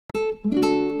In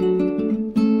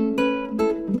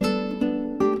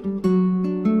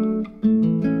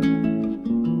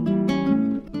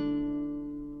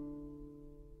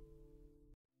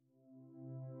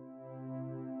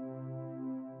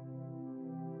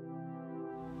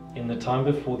the time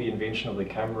before the invention of the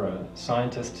camera,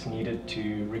 scientists needed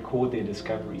to record their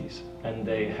discoveries, and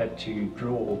they had to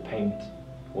draw or paint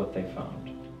what they found.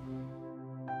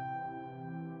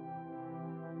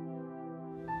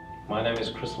 My name is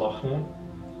Chris Lochner.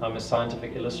 I'm a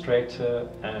scientific illustrator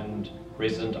and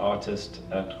resident artist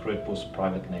at Grootbos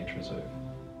Private Nature Reserve.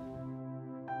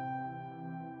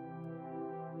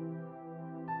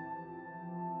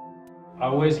 I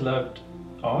always loved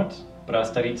art, but I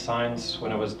studied science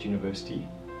when I was at university,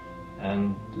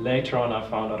 and later on I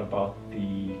found out about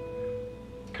the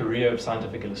career of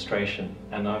scientific illustration,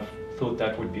 and I've thought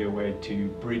that would be a way to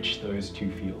bridge those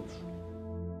two fields.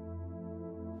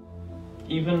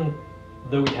 Even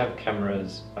though we have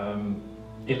cameras,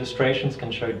 illustrations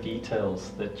can show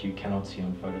details that you cannot see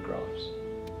on photographs.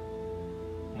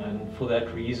 And for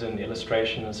that reason,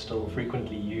 illustration is still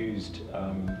frequently used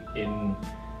in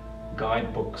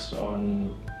guidebooks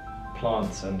on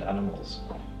plants and animals.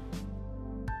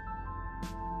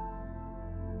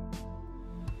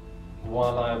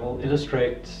 While I will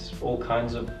illustrate all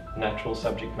kinds of natural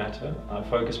subject matter, I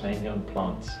focus mainly on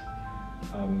plants.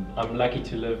 I'm lucky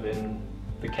to live in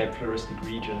the Cape Floristic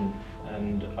region,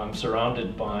 and I'm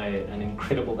surrounded by an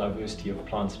incredible diversity of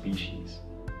plant species.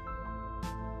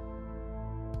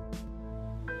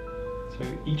 So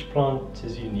each plant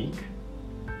is unique.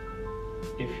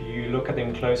 If you look at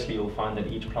them closely, you'll find that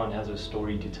each plant has a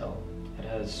story to tell. It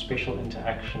has special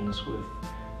interactions with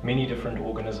many different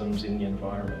organisms in the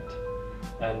environment.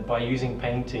 And by using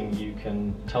painting, you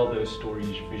can tell those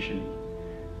stories visually.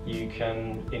 You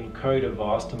can encode a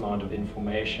vast amount of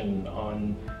information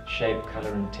on shape,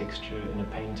 color, and texture in a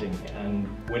painting. And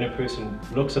when a person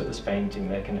looks at this painting,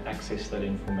 they can access that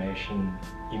information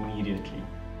immediately.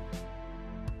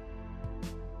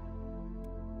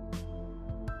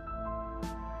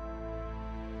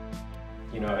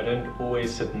 You know, I don't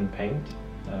always sit and paint.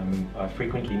 I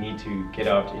frequently need to get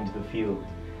out into the field,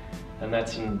 and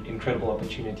that's an incredible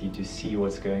opportunity to see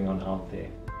what's going on out there.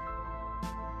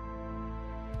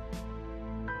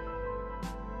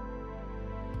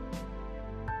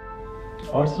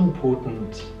 Art is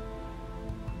important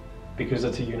because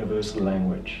it's a universal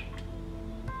language.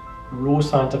 Raw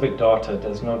scientific data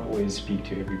does not always speak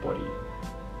to everybody,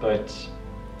 but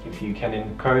if you can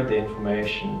encode the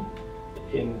information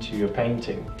into a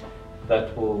painting,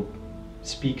 that will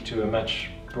speak to a much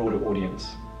broader audience.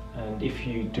 And if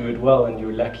you do it well and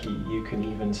you're lucky, you can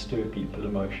even stir people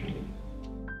emotionally.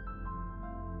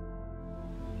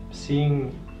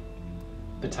 Seeing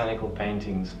botanical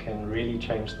paintings can really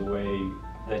change the way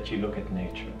that you look at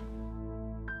nature.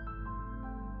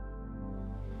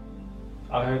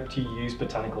 I hope to use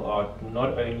botanical art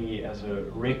not only as a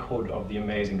record of the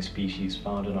amazing species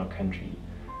found in our country,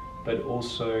 but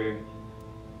also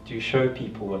to show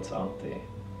people what's out there,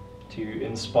 to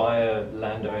inspire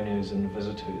landowners and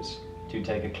visitors to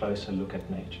take a closer look at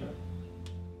nature.